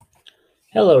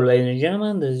Hello, ladies and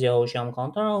gentlemen. This is your host, Shyam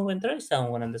Kantara. And today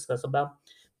I'm going to discuss about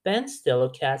Ben Stiller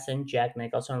casting Jack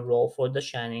Nicholson role for The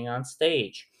Shining on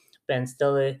stage. Ben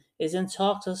Stiller is in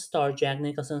talks to star Jack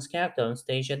Nicholson's character on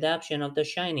stage adaptation of The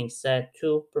Shining set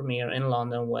to premiere in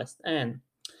London West End.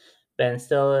 Ben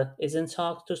Stiller is in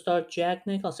talks to star Jack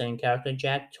Nicholson character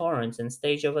Jack Torrance in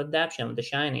stage of adaptation of The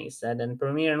Shining, set and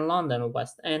premiere in London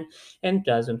West End in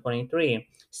 2023.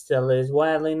 Stiller is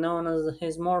widely known as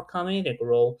his more comedic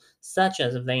role, such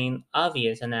as Vane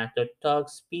Obvious and actor Tug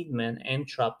Speedman in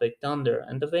Tropic Thunder,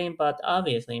 and the vain but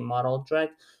obviously model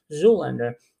Drake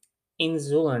Zoolander in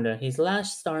Zoolander. His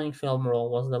last starring film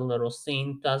role was The Little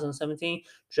Scene 2017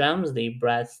 Dramedy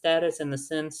Brad status, and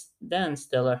since then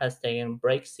Stiller has taken a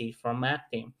break seat from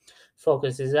acting.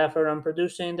 Focused his effort on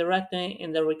producing and directing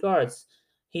in the regards.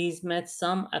 He's met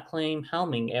some acclaim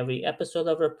helming every episode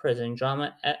of a prison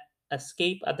drama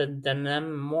Escape at the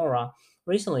Dannemora,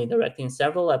 recently directing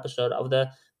several episodes of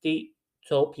the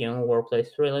dystopian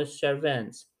workplace thriller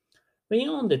Servants.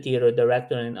 Beyond the theater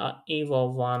director and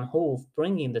Ivo Van Hoof,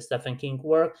 bringing the Stephen King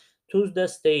work to the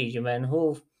stage. Van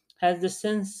Hoof has the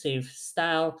sensitive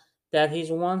style that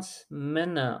his once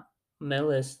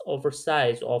minimalist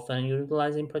oversized, often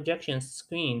utilizing projection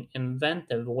screen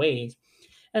inventive ways,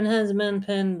 and has been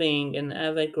penned being an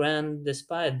avid grand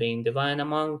despite being divine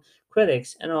among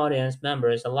critics and audience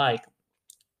members alike.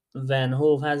 Van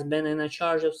Hove has been in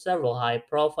charge of several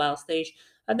high-profile stage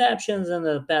adaptations in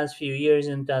the past few years.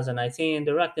 In 2019,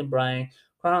 directed Brian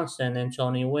Cranston and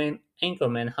Tony Wayne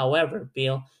Anchorman. However,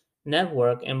 Bill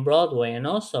Network and Broadway, and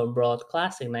also brought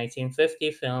classic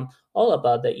 1950 film All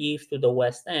About the Eve to the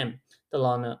West End, the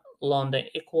London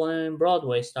equivalent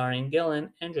Broadway starring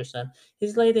Gillian Anderson.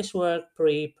 His latest work,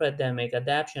 pre-pandemic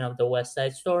adaptation of the West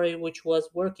Side Story, which was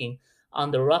working on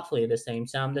the roughly the same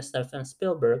time that Steven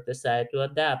Spielberg decided to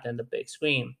adapt on the big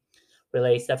screen.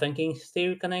 Relate Stephen King's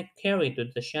theory connect carried to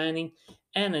The Shining,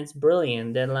 and its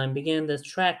brilliant deadline began the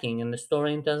tracking in the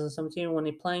story in 2017 when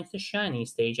he planned The Shining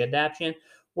stage adaptation,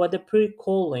 with the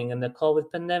pre-calling and the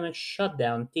COVID pandemic shut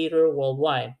down theater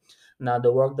worldwide. Now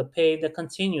the work that paid the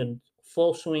continued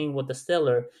full swing with the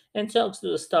Stiller and talks to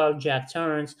the star Jack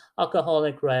Torrance,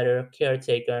 alcoholic writer,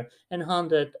 caretaker, and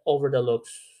haunted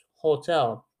overlooks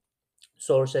hotel.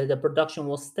 Sources the production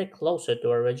will stick closer to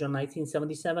original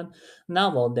 1977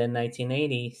 novel than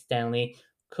 1980 Stanley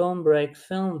Kubrick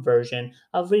film version.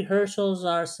 Of rehearsals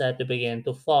are set to begin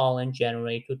to fall in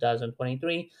January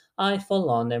 2023, for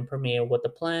London premiere with a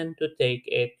plan to take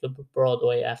it to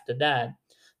Broadway after that.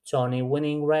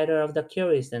 Tony-winning writer of The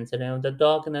Curious Incident of the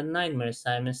Dog and the Nightmare,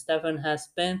 Simon Stephen has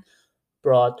been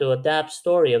brought to adapt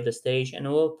story of the stage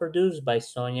and will produced by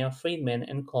Sonia Friedman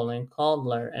and Colin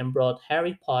Caldler and brought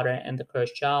Harry Potter and the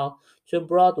Cursed Child to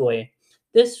Broadway.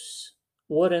 This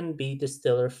wouldn't be the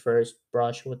Stiller first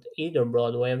brush with either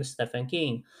Broadway of Stephen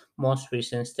King. Most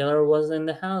recent Stiller was in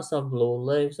The House of Blue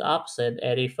Leaves opposite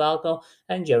Eddie Falco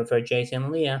and Jennifer Jason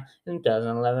Leigh in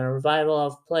 2011 revival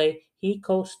of play he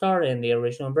co-starred in the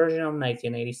original version of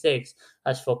 1986,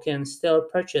 as Fokин still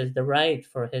purchased the right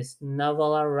for his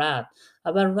novella Rat,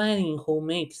 about writing who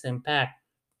makes impact.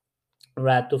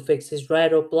 Rat to fix his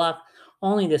writer block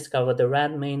only discovered the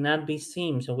rat may not be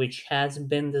Sims, which has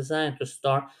been designed to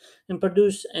star and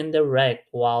produce and direct,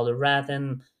 while the rat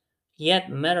and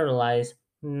yet materialized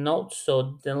not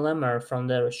so dilemma from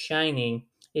the shining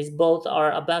is both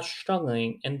are about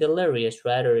struggling and delirious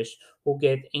writers who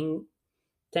get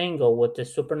tango with the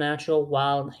supernatural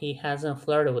while he hasn't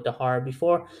flirted with the horror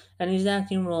before, and his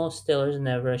acting role still has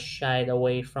never shied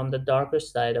away from the darker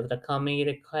side of the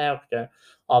comedic character,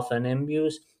 often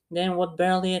imbued. Then, with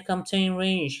barely a contained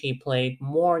range, he played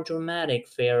more dramatic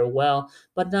farewell,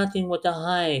 but nothing with the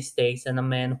high stakes and a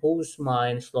man whose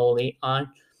mind slowly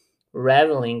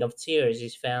unraveling of tears,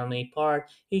 his family part,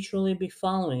 he truly be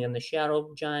following in the shadow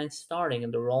of giants starting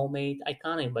in the role made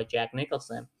iconic by Jack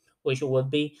Nicholson, which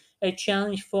would be a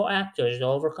challenge for actors to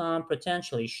overcome,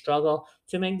 potentially struggle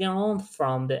to make their own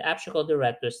from the theatrical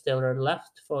director Stiller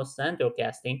left for center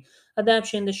casting.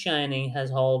 Adaptation The Shining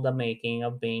has all the making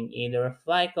of being either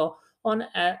FICO or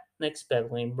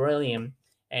unexpectedly brilliant.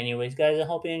 Anyways, guys, I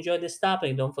hope you enjoyed this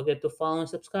topic. Don't forget to follow and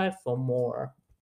subscribe for more.